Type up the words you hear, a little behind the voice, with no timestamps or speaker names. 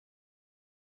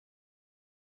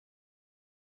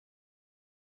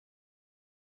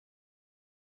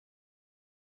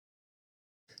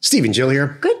Steve and Jill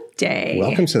here. Good day.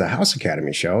 Welcome to the House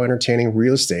Academy Show, entertaining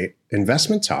real estate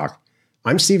investment talk.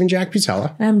 I'm Stephen Jack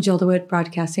Putella. And I'm Jill DeWitt,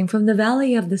 broadcasting from the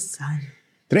Valley of the Sun.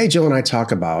 Today, Jill and I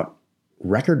talk about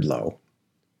record low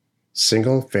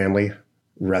single-family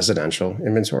residential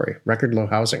inventory, record low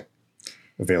housing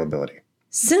availability.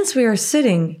 Since we are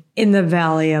sitting in the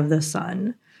Valley of the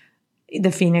Sun,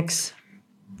 the Phoenix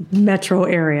metro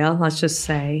area, let's just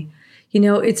say,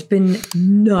 it's been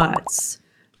nuts.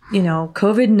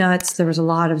 COVID nuts. There was a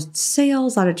lot of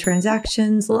sales, a lot of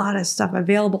transactions, a lot of stuff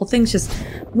available, things just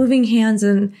moving hands.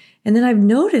 And then I've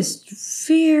noticed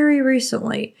very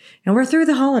recently, and we're through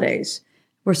the holidays,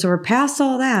 we're past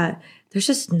all that. There's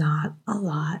just not a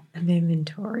lot of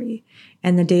inventory.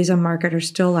 And the days on market are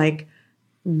still like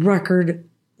record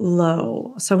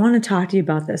low. So I want to talk to you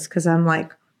about this because I'm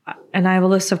like, and I have a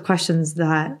list of questions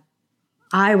that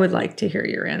I would like to hear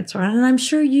your answer on, and I'm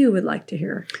sure you would like to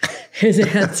hear his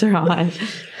answer on.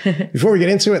 Before we get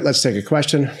into it, let's take a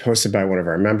question hosted by one of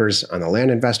our members on the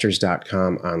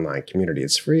landinvestors.com online community.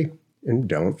 It's free. And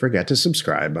don't forget to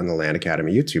subscribe on the Land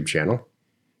Academy YouTube channel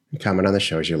and comment on the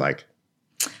shows you like.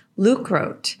 Luke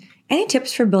wrote, any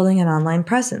tips for building an online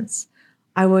presence?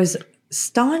 I was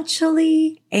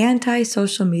staunchly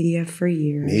anti-social media for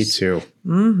years. Me too.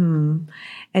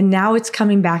 And now it's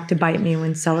coming back to bite me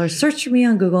when sellers search for me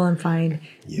on Google and find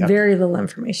very little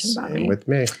information about me. Same with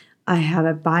me. I have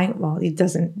a buying,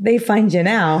 they find you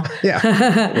now.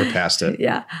 Yeah, we're past it.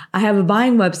 Yeah. I have a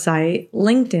buying website,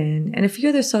 LinkedIn, and a few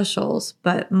other socials,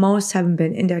 but most haven't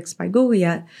been indexed by Google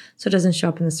yet, so it doesn't show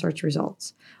up in the search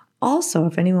results. Also,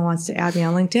 if anyone wants to add me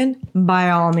on LinkedIn, by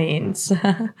all means.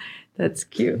 That's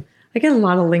cute. I get a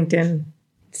lot of LinkedIn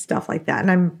stuff like that.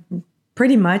 And I'm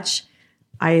pretty much,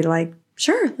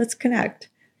 sure, let's connect.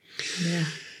 Yeah.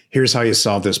 Here's how you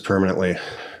solve this permanently.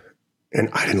 And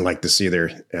I didn't like this either.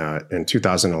 In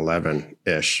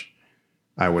 2011-ish,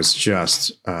 I was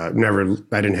just I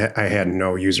had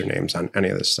no usernames on any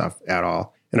of this stuff at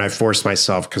all. And I forced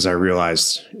myself because I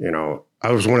realized,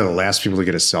 I was one of the last people to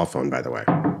get a cell phone, by the way.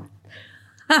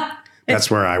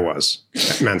 That's where I was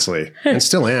mentally and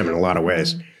still am in a lot of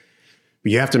ways.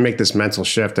 But you have to make this mental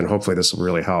shift, and hopefully this will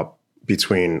really help,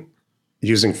 between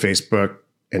using Facebook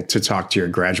and to talk to your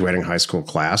graduating high school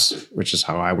class, which is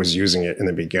how I was using it in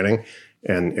the beginning.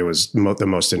 And it was the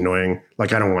most annoying. I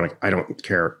don't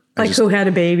care. Who had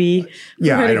a baby?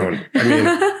 Yeah, I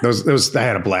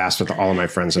had a blast with all of my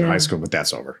friends in high school, but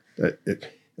that's over.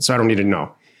 So I don't need to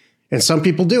know. And some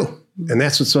people do. And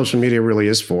that's what social media really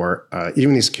is for.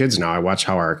 Even these kids now, I watch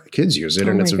how our kids use it,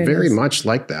 and it's very much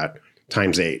like that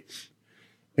times 8.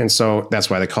 And so that's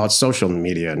why they call it social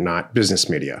media, not business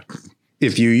media.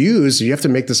 If you have to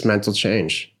make this mental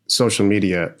change, social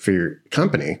media for your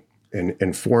company, and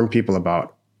inform people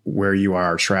about where you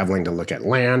are traveling to look at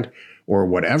land or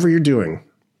whatever you're doing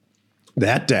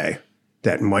that day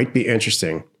that might be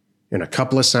interesting in a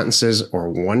couple of sentences or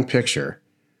one picture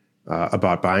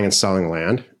about buying and selling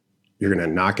land. You're going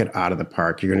to knock it out of the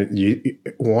park.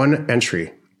 One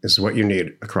entry is what you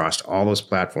need across all those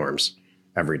platforms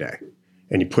every day.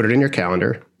 And you put it in your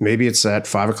calendar. Maybe it's at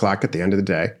 5 o'clock at the end of the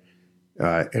day.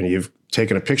 And you've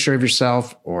taken a picture of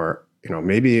yourself, or,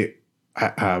 maybe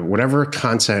whatever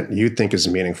content you think is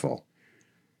meaningful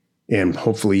and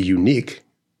hopefully unique,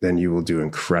 then you will do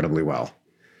incredibly well.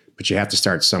 But you have to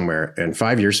start somewhere. And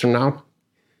 5 years from now,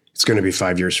 it's going to be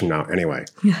 5 years from now anyway.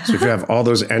 So if you have all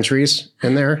those entries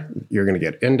in there, you're going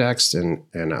to get indexed, and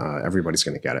everybody's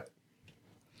going to get it.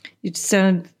 You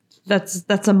said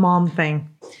that's a mom thing.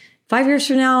 5 years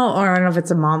from now, or I don't know if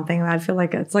it's a mom thing. I feel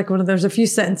like it's like there's a few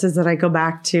sentences that I go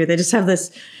back to. They just have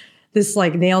this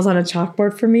like nails on a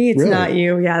chalkboard for me. It's really? Not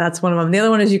you. Yeah, that's one of them. The other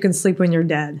one is you can sleep when you're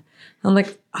dead. I'm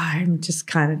like, I'm just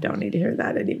kind of don't need to hear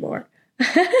that anymore.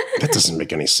 That doesn't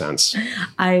make any sense.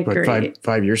 I agree. But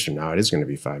 5 years from now, it is going to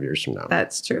be 5 years from now.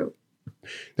 That's true.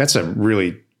 That's a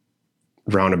really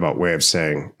roundabout way of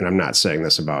saying, and I'm not saying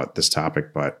this about this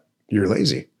topic, but you're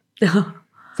lazy.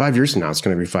 5 years from now, it's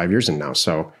going to be 5 years from now.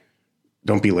 So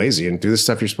don't be lazy and do the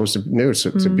stuff you're supposed to do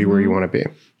to be where you want to be.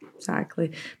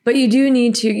 Exactly. But you do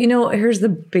need to, here's the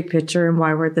big picture and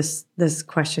why this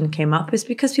question came up is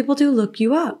because people do look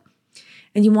you up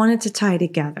and you want it to tie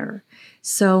together.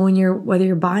 So whether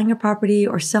you're buying a property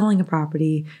or selling a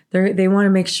property, they want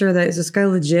to make sure that, is this guy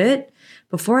legit?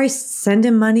 Before I send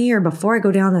him money or before I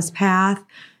go down this path,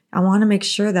 I want to make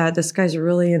sure that this guy's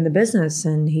really in the business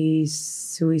and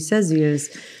he's who he says he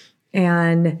is.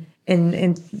 And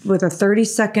with a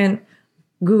 30-second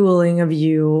Googling of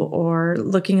you or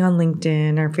looking on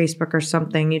LinkedIn or Facebook or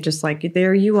something, you just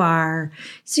there you are.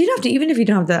 So you don't have to, even if you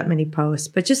don't have that many posts,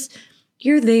 but just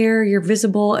you're there, you're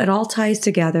visible, it all ties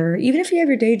together. Even if you have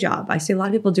your day job, I see a lot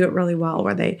of people do it really well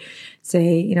where they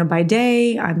say, you know, by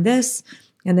day I'm this,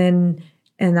 and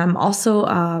I'm also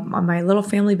on my little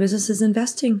family business is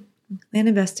investing, land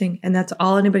investing, and that's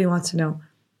all anybody wants to know.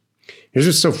 It's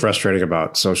just so frustrating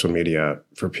about social media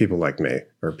for people like me,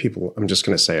 or people, I'm just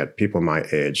going to say it, people my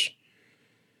age.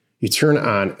 You turn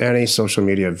on any social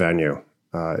media venue,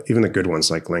 even the good ones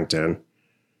like LinkedIn,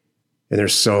 and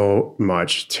there's so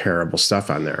much terrible stuff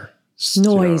on there.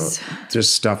 Noise. You know,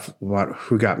 just stuff about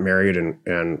who got married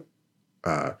and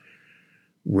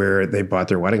where they bought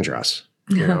their wedding dress.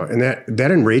 You know, and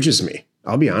that enrages me.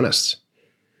 I'll be honest.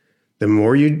 The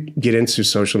more you get into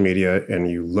social media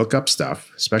and you look up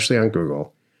stuff, especially on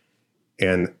Google,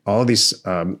 and all of these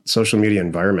social media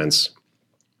environments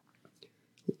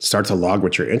start to log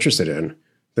what you're interested in,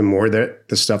 the more that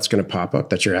the stuff's going to pop up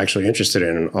that you're actually interested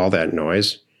in, and all that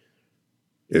noise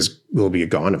will be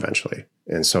gone eventually.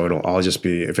 And so it'll all just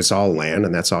be, if it's all land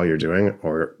and that's all you're doing,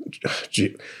 or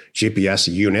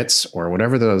GPS units, or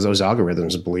whatever those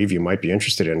algorithms believe you might be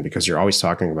interested in, because you're always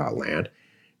talking about land,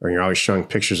 or you're always showing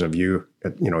pictures of you,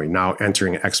 you know, now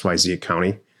entering XYZ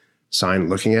county sign,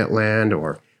 looking at land,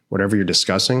 or whatever you're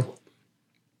discussing,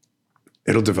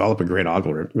 it'll develop a great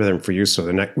algorithm for you. So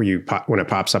when it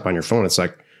pops up on your phone, it's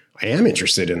like, I am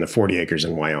interested in the 40 acres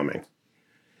in Wyoming.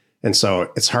 And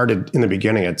so it's hard in the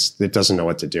beginning, it doesn't know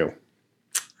what to do.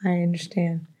 I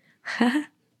understand. I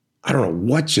don't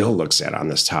know what Jill looks at on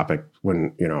this topic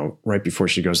when, you know, right before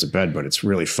she goes to bed, but it's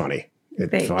really funny.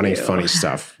 Funny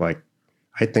stuff. Like,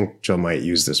 I think Jill might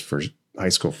use this for high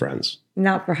school friends.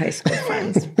 Not for high school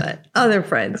friends, but other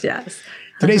friends, yes.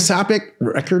 Today's topic,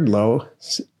 record low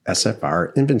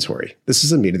SFR inventory. This is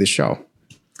the meat of the show.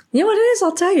 You know what it is?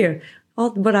 I'll tell you.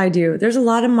 What I do. There's a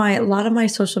lot of my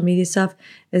social media stuff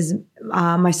is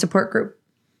my support group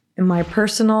and my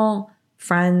personal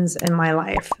friends in my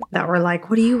life that were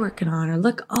like, what are you working on? Or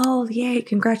look, oh, yay,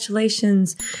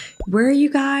 congratulations. Where are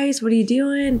you guys? What are you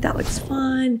doing? That looks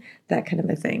fun. That kind of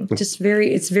a thing. It's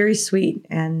very sweet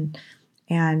and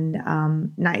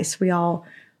nice.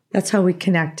 That's how we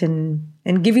connect and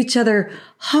give each other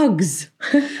hugs.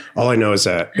 All I know is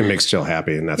that it makes Jill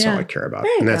happy, and that's all I care about.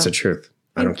 And that's the truth.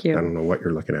 I don't know what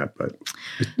you're looking at, but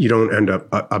you don't end up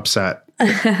upset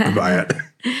by it.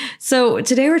 So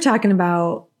today we're talking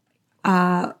about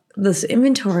this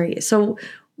inventory. So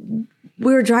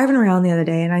we were driving around the other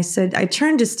day, and I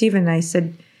turned to Stephen and I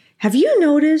said, have you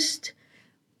noticed,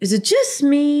 is it just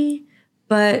me?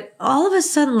 But all of a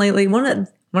sudden lately, one of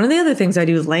the other things I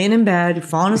do is laying in bed,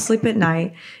 falling asleep at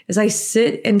night, is I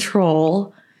sit and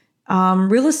troll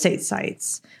real estate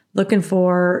sites looking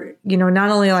for, you know, not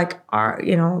only like our,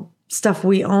 you know, stuff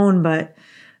we own, but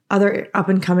other up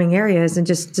and coming areas, and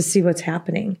just to see what's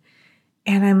happening.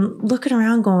 And I'm looking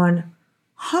around going,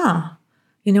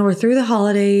 you know, we're through the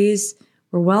holidays.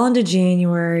 We're well into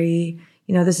January.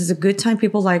 You know, this is a good time.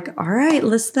 People like, all right,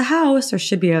 list the house. There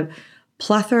should be a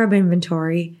plethora of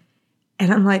inventory.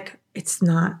 And I'm like, it's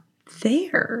not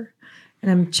there. And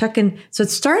I'm checking. So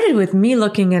it started with me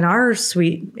looking in our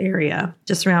suite area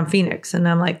just around Phoenix. And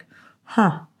I'm like,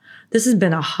 this has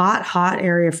been a hot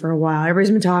area for a while.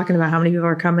 Everybody's been talking about how many people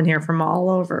are coming here from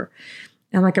all over.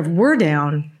 And like, if we're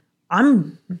down,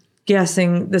 I'm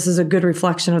guessing this is a good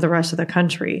reflection of the rest of the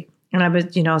country. And I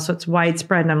was, you know, so it's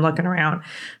widespread, and I'm looking around.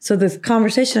 So the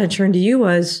conversation I turned to you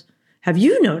was, have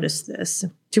you noticed this?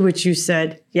 To which you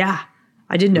said, yeah,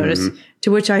 I did notice. Mm-hmm.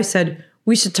 To which I said,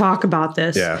 we should talk about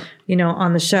this, you know,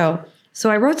 on the show.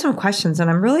 So I wrote some questions, and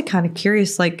I'm really kind of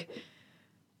curious, like,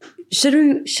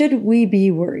 should we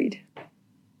be worried?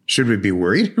 Should we be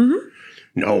worried?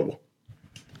 Mm-hmm.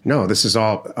 No, this is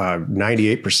all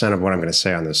 98% of what I'm going to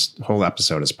say on this whole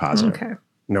episode is positive. Okay.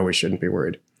 No, we shouldn't be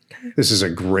worried. Okay. This is a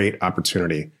great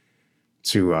opportunity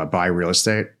to buy real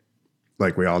estate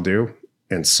like we all do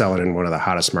and sell it in one of the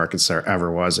hottest markets there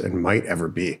ever was and might ever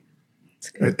be,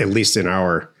 at least at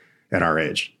our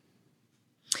age.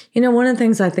 You know, one of the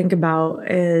things I think about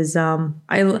is one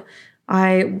of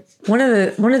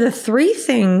the three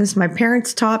things my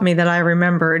parents taught me that I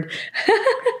remembered.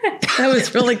 That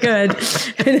was really good.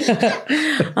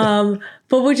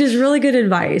 But which is really good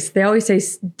advice. They always say,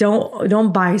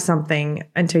 don't buy something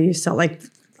until you sell, like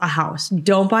a house.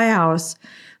 Don't buy a house,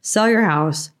 sell your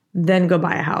house, then go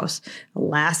buy a house. The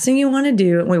last thing you want to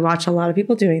do, and we watch a lot of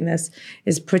people doing this,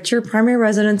 is put your primary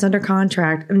residence under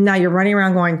contract. And now you're running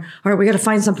around going, all right, we got to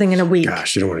find something in a week.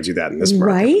 Gosh, you don't want to do that in this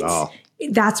market right? at all.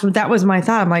 That was my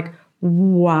thought. I'm like,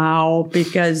 wow,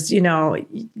 because, you know,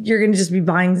 you're going to just be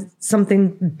buying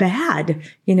something bad,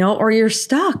 you know, or you're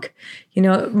stuck. You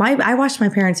know, I watched my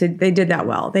parents, they did that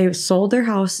well. They sold their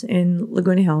house in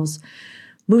Laguna Hills,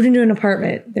 moved into an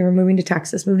apartment. They were moving to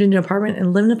Texas, moved into an apartment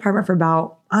and lived in an apartment for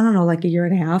about, I don't know, like a year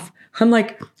and a half. I'm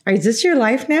like, is this your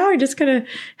life now? Are you just going to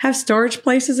have storage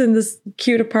places in this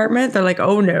cute apartment? They're like,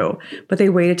 oh no. But they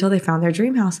waited till they found their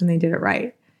dream house and they did it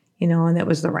right, and it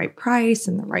was the right price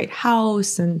and the right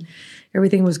house and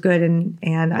everything was good.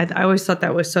 And I always thought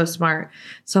that was so smart.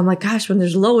 So I'm like, gosh, when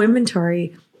there's low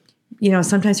inventory,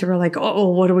 sometimes people are like, oh,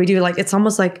 what do we do? Like, it's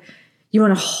almost like you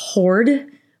want to hoard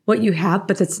what you have,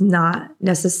 but that's not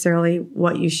necessarily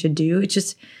what you should do. It's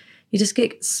just, you just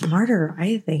get smarter,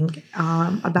 I think,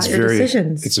 about your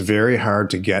decisions. It's very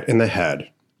hard to get in the head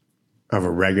of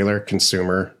a regular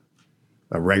consumer,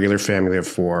 a regular family of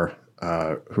four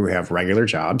who have regular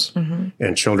jobs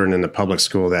and children in the public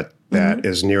school that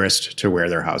is nearest to where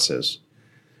their house is.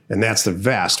 And that's the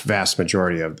vast, vast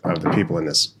majority of the people in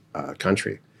this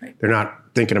country. Right. They're not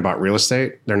thinking about real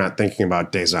estate. They're not thinking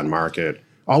about days on market.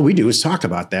 All we do is talk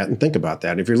about that and think about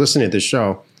that. If you're listening to this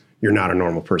show, you're not a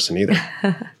normal person either.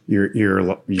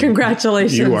 You're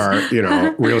Congratulations. You are,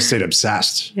 real estate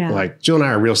obsessed. Yeah. Like Jill and I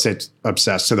are real estate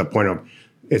obsessed to the point of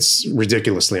it's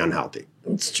ridiculously unhealthy.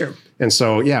 It's true. And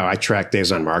so, I track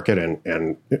days on market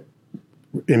and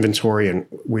inventory, and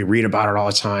we read about it all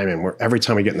the time. And every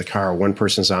time we get in the car, one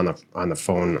person's on the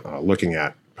phone looking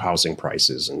at housing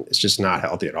prices, and it's just not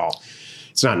healthy at all.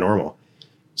 It's not normal.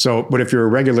 So, but if you're a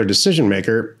regular decision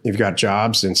maker, you've got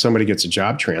jobs and somebody gets a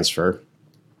job transfer,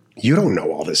 you don't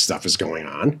know all this stuff is going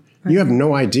on. Right. You have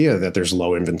no idea that there's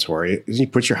low inventory. You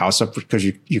put your house up because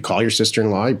you call your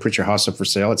sister-in-law, you put your house up for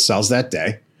sale, it sells that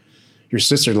day. Your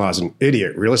sister-in-law is an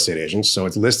idiot real estate agent, so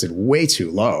it's listed way too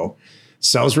low,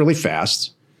 sells really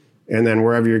fast, and then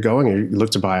wherever you're going, you look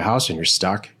to buy a house and you're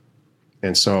stuck.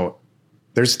 And so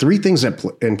there's three things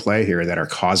in play here that are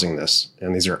causing this,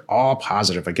 and these are all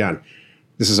positive. Again,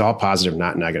 this is all positive,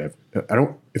 not negative.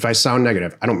 If I sound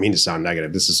negative, I don't mean to sound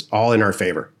negative. This is all in our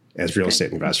favor as real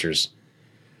estate investors.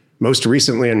 Most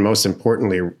recently and most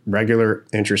importantly, regular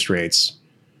interest rates.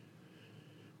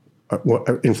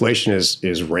 Inflation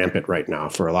is rampant right now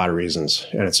for a lot of reasons,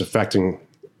 and it's affecting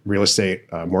real estate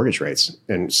mortgage rates.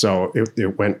 And so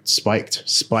it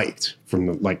spiked from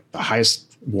the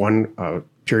highest one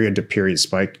period to period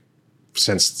spike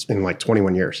since in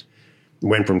 21 years. It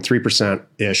went from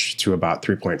 3%-ish to about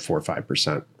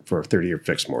 3.45% for a 30-year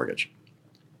fixed mortgage.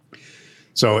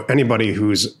 So anybody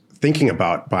who's thinking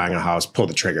about buying a house, pull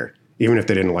the trigger, even if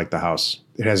they didn't like the house.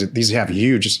 These have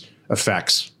huge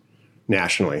effects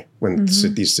nationally when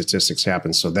these statistics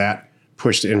happen. So that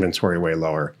pushed the inventory way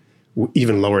lower,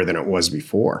 even lower than it was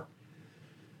before.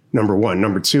 Number one.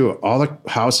 Number two, all the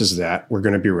houses that were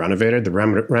going to be renovated, the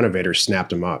renovators snapped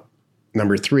them up.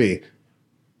 Number three,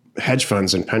 hedge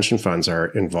funds and pension funds are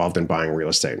involved in buying real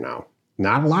estate now.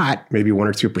 Not a lot, maybe 1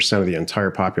 or 2% of the entire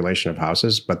population of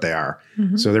houses, but they are.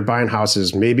 So they're buying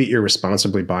houses, maybe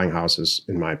irresponsibly buying houses,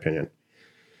 in my opinion.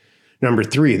 Number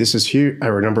three, this is huge,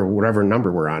 or whatever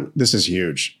number we're on, this is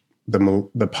huge.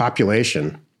 The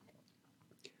population,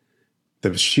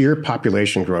 the sheer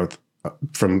population growth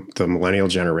from the millennial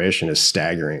generation is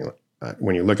staggering.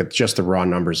 When you look at just the raw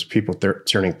numbers, people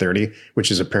turning 30, which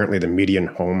is apparently the median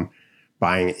home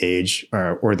buying age,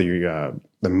 or the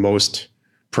most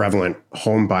prevalent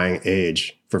home buying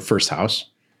age for first house,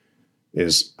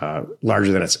 is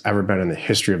larger than it's ever been in the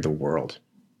history of the world.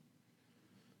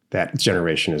 That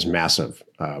generation is massive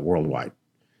worldwide.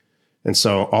 And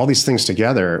so all these things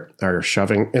together are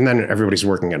shoving, and then everybody's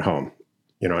working at home,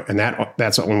 and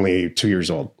that's only 2 years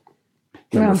old.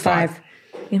 Around 5.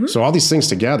 Mm-hmm. So all these things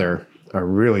together are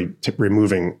really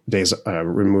removing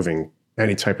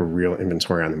any type of real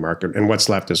inventory on the market. And what's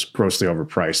left is grossly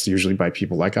overpriced, usually by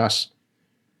people like us.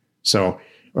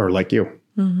 Or like you.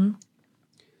 Mm-hmm.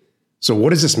 So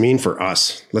what does this mean for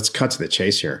us? Let's cut to the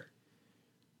chase here.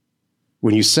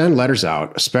 When you send letters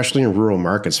out, especially in rural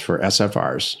markets for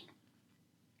SFRs,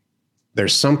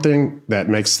 there's something that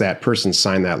makes that person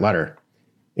sign that letter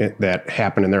that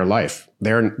happened in their life.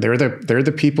 They're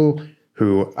the people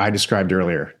who I described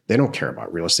earlier. They don't care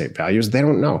about real estate values. They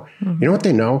don't know. Mm-hmm. You know what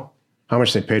they know? How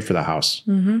much they paid for the house.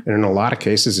 Mm-hmm. And in a lot of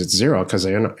cases, it's zero because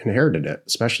they inherited it,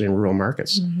 especially in rural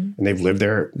markets. Mm-hmm. And they've lived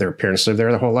there. Their parents lived there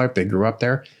their whole life. They grew up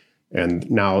there. And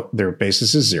now their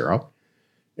basis is zero.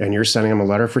 And you're sending them a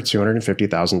letter for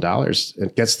 $250,000.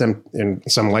 It gets them, in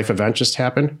some life event just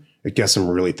happened, it gets them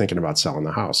really thinking about selling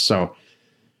the house. So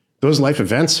those life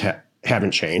events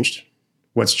haven't changed.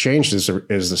 What's changed is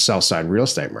the sell side real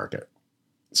estate market.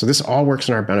 So this all works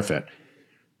in our benefit.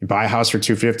 You buy a house for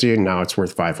 $250,000 and now it's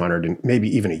worth $500,000, and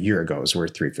maybe even a year ago it was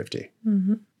worth $350,000.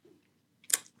 Mm-hmm.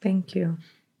 Thank you.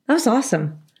 That was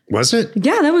awesome. Was it?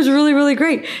 Yeah, that was really, really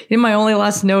great. My only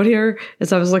last note here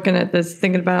is I was looking at this,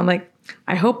 thinking about it, I'm like,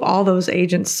 I hope all those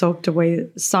agents socked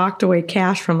away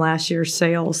cash from last year's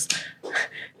sales.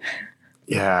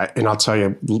 Yeah, and I'll tell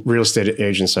you, real estate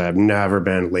agents have never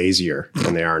been lazier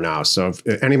than they are now. So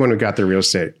if anyone who got their real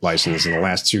estate license in the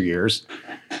last 2 years,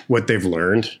 what they've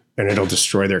learned, and it'll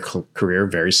destroy their career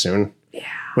very soon. Yeah.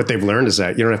 What they've learned is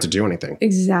that you don't have to do anything.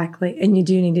 Exactly. And you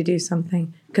do need to do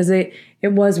something because it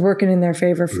was working in their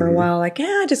favor for a while. Like,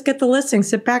 just get the listing,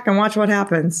 sit back and watch what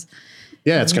happens.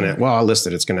 Yeah, it's going to, I'll list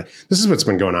it. This is what's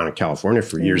been going on in California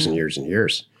for years and years and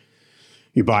years.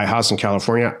 You buy a house in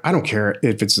California, I don't care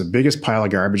if it's the biggest pile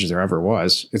of garbage there ever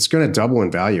was, it's going to double in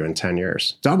value in 10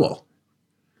 years. Double.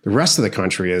 The rest of the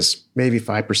country is maybe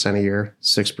 5% a year,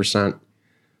 6%.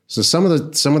 So some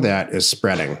of that is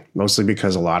spreading, mostly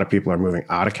because a lot of people are moving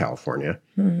out of California.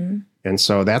 Mm-hmm. And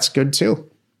so that's good too.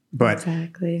 But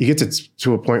you get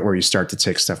to a point where you start to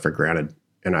take stuff for granted.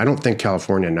 And I don't think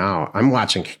California now, I'm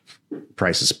watching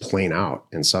prices plane out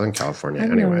in Southern California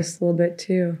anyway. I've noticed a little bit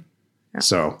too. Yeah.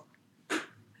 So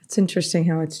it's interesting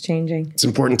how it's changing. It's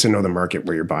important to know the market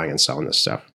where you're buying and selling this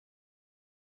stuff.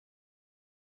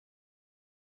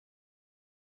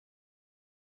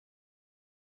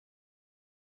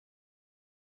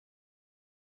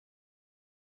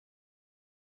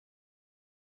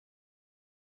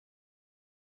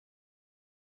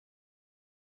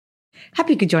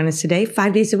 Happy you could join us today.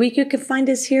 5 days a week, you can find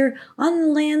us here on the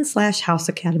Land/House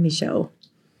Academy show.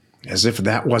 As if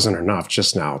that wasn't enough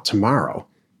just now, tomorrow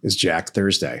is Jack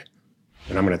Thursday.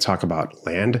 And I'm going to talk about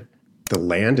the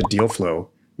land deal flow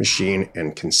machine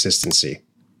and consistency.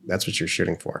 That's what you're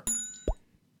shooting for.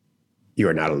 You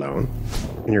are not alone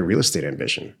in your real estate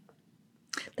ambition.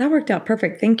 That worked out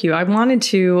perfect. Thank you. I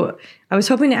was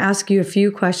hoping to ask you a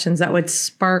few questions that would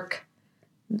spark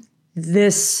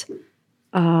this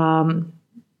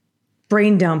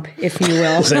brain dump, if you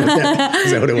will. Is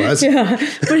that what it was? Yeah,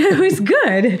 but it was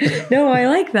good. No, I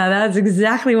like that. That's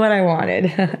exactly what I wanted.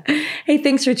 Hey,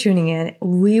 thanks for tuning in.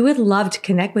 We would love to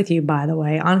connect with you, by the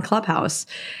way, on Clubhouse.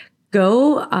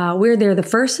 We're there the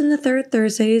first and the third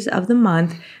Thursdays of the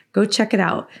month. Go check it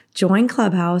out. Join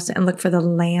Clubhouse and look for the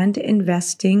Land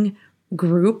Investing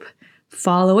group.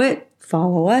 Follow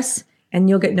us, and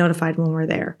you'll get notified when we're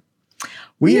there.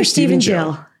 We are Steve and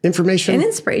Jill. Information and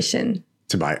inspiration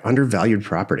to buy undervalued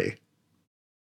property.